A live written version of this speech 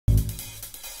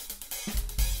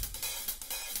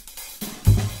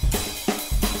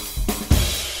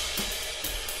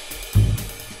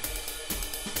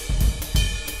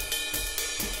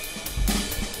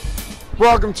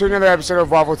Welcome to another episode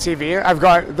of Waffle TV. I've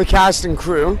got the cast and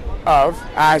crew of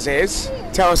As Is.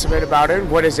 Tell us a bit about it.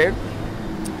 What is it?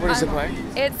 What is the play?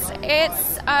 It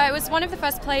was one of the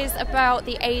first plays about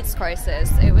the AIDS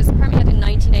crisis. It was premiered in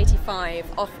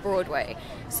 1985 off Broadway.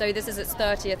 So this is its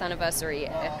 30th anniversary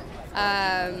year.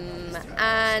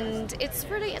 And it's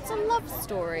a love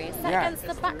story set against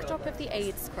the backdrop of the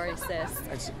AIDS crisis.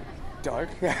 It's dark.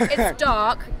 It's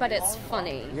dark, but it's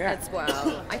funny as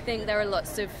well. I think there are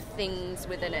lots of things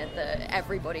within it that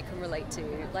everybody can relate to,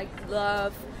 like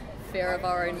love, fear of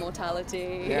our own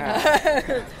mortality.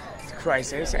 Yeah.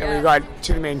 Crisis. And we've got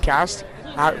to the main cast.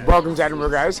 Welcome to Edinburgh,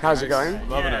 guys. How's it going?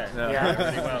 Loving it. Yeah.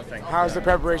 Really well, thank you. How's the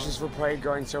preparations for play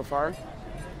going so far?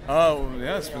 Oh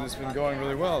yeah, it's been going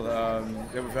really well.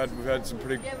 We've had some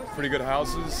pretty good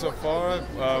houses so far.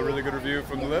 Really good review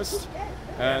from the list,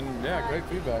 and great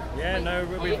feedback. Yeah, no,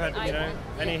 we've had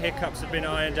any hiccups have been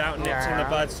ironed out and nipped in the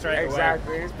bud straight away.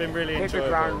 It's been really enjoyable. Hit the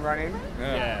ground running.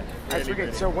 Yeah, that's really,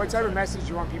 good. So, what type of message do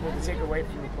you want people to take away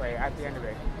from the play at the end of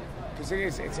it? Because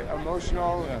it's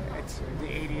emotional. It's the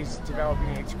 '80s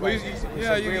developing AIDS crisis. It's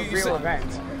a real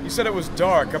event. You said it was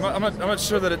dark. I'm not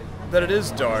sure that it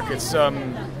is dark. It's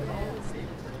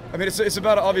it's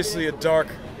about obviously a dark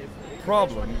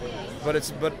problem, but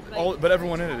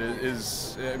everyone in it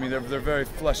is. They're very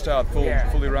fleshed out,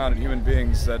 fully rounded human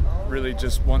beings that really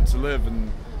just want to live and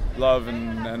love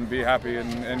and be happy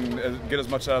and get as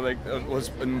much out of was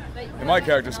in my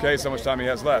character's case, how much time he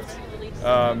has left.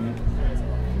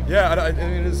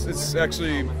 It's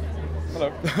actually.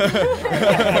 Hello.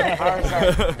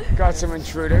 Got some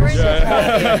intruders. Go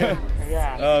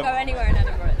anywhere in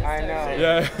Edinburgh. I know.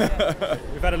 Yeah.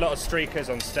 We've had a lot of streakers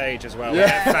on stage as well.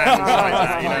 Yeah. Fans like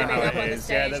that, you know how it is.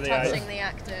 They're touching the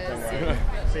actors.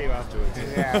 See you afterwards.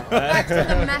 Back to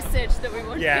the message that we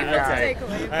want people to take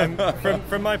away.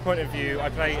 From my point of view, I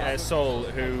play Saul,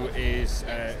 who is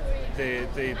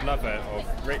the lover of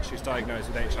Rich, who's diagnosed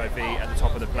with HIV at the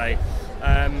top of the play.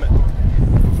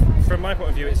 From my point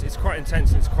of view, it's quite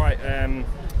intense. It's quite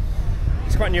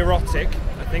neurotic,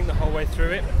 I think, the whole way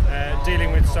through it.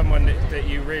 Dealing with someone that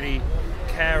you really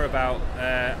care about,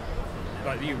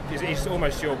 it's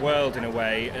almost your world in a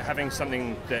way. Having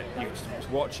something that you're just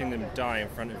watching them die in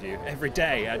front of you every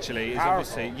day, actually, is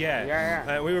obviously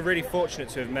we were really fortunate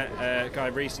to have met a guy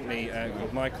recently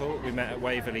called Michael. We met at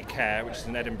Waverley Care, which is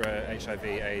an Edinburgh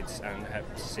HIV/AIDS and Hep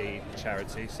C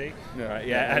charity.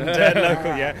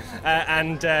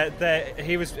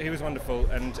 He was wonderful,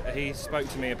 and he spoke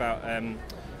to me about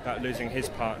losing his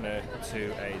partner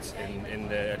to AIDS in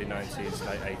the early 90s,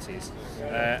 late 80s.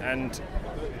 And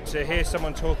to hear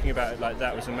someone talking about it like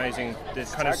that was amazing. The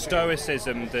kind of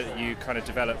stoicism that you kind of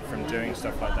develop from doing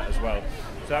stuff like that as well.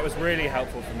 So that was really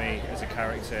helpful for me as a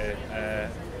character.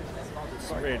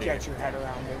 Really get your head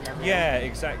around it. Yeah,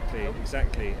 exactly.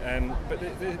 But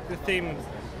the theme,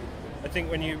 I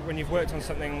think when you've worked on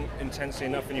something intensely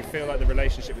enough and you feel like the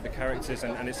relationship with the characters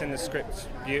and it's in the script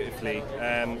beautifully,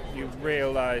 you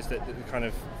realise that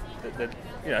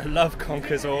love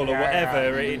conquers all or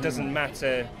whatever. It doesn't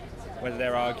matter whether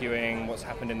they're arguing, what's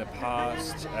happened in the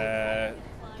past.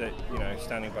 That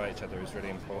standing by each other is really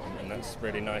important, and that's a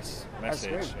really nice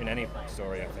message in any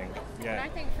story, I think. Yeah. And I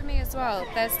think for me as well,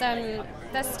 there's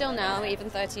still now, even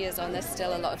 30 years on, there's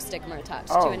still a lot of stigma attached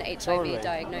to an HIV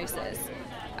diagnosis.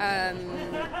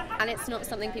 And it's not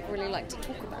something people really like to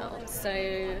talk about.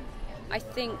 So I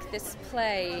think this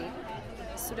play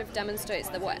sort of demonstrates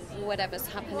that whatever's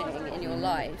happening in your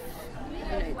life,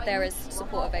 there is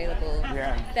support available,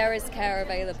 there is care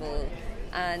available,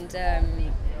 and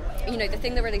the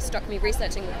thing that really struck me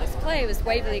researching this play was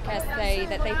Waverley Care say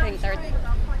that they think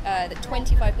that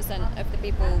 25% of the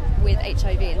people with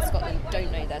HIV in Scotland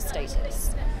don't know their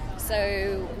status.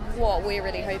 So what we're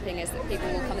really hoping is that people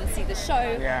will come and see the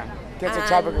show. Get the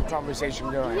topic of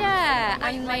conversation going.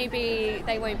 And maybe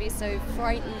they won't be so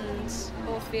frightened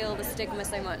or feel the stigma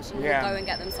so much and will go and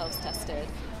get themselves tested.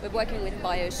 We're working with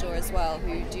BioSure as well,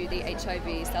 who do the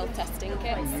HIV self-testing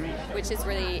kits, which is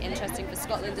really interesting for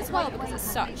Scotland as well, because it's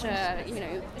such a,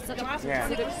 sort of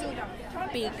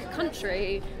big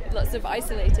country, lots of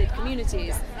isolated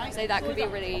communities. So that could be a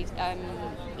really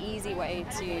easy way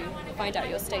to find out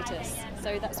your status.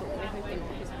 So that's what we're hoping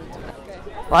people to go.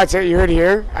 Well, that's it. You heard it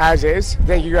here, As Is.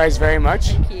 Thank you guys very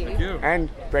much. Thank you. And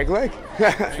break a leg.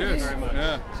 Cheers. Very much.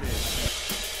 Yeah. Cheers.